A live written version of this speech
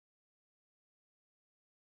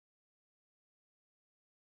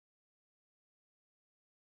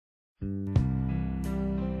And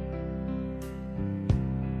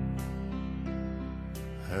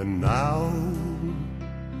now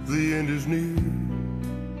the end is near,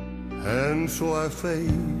 and so I face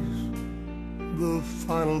the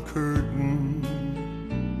final curtain.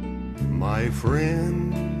 My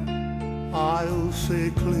friend, I'll say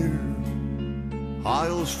it clear,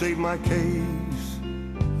 I'll state my case,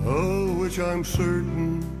 of which I'm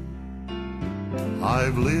certain.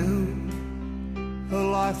 I've lived a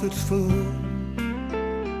life that's full,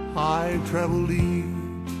 I've traveled east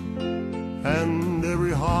and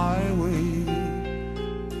every highway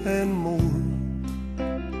and more,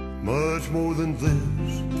 much more than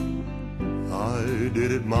this. I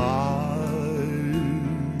did it my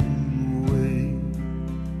way.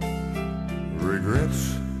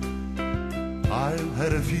 Regrets, I've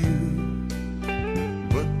had a few,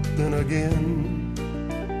 but then again,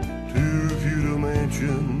 too few to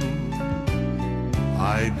mention.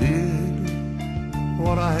 I did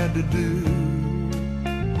what I had to do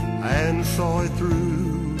and saw it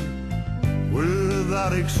through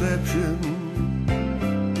without exception.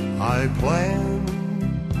 I planned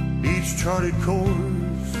each charted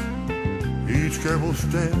course, each careful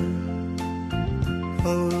step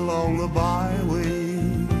along the byway.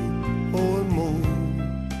 Oh, and more,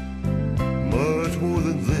 much more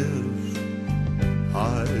than this,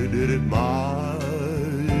 I did it my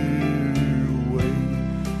way.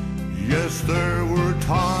 Yes, there were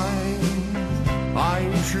times,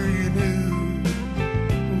 I'm sure you knew,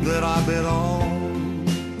 that I bet on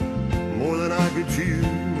more than I could chew.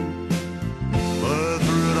 But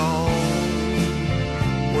through it all,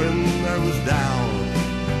 when there was doubt,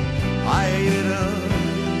 I ate it up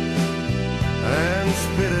and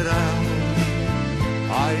spit it out.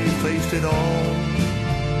 I faced it all,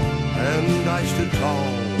 and I stood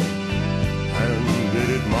tall and did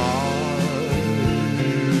it my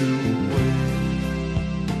way.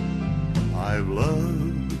 I've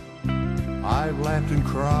loved, I've laughed and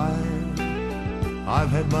cried, I've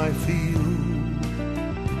had my fill,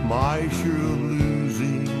 my share of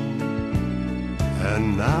losing.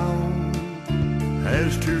 And now,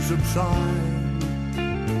 as tears subside,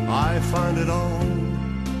 I find it all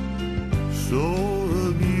so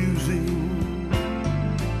amusing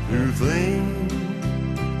to think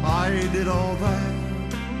I did all that,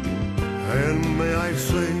 and may I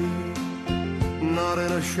say, not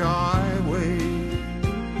in a shy way.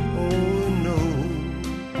 Oh no,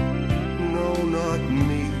 no, not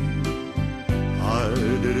me, I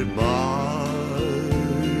did it my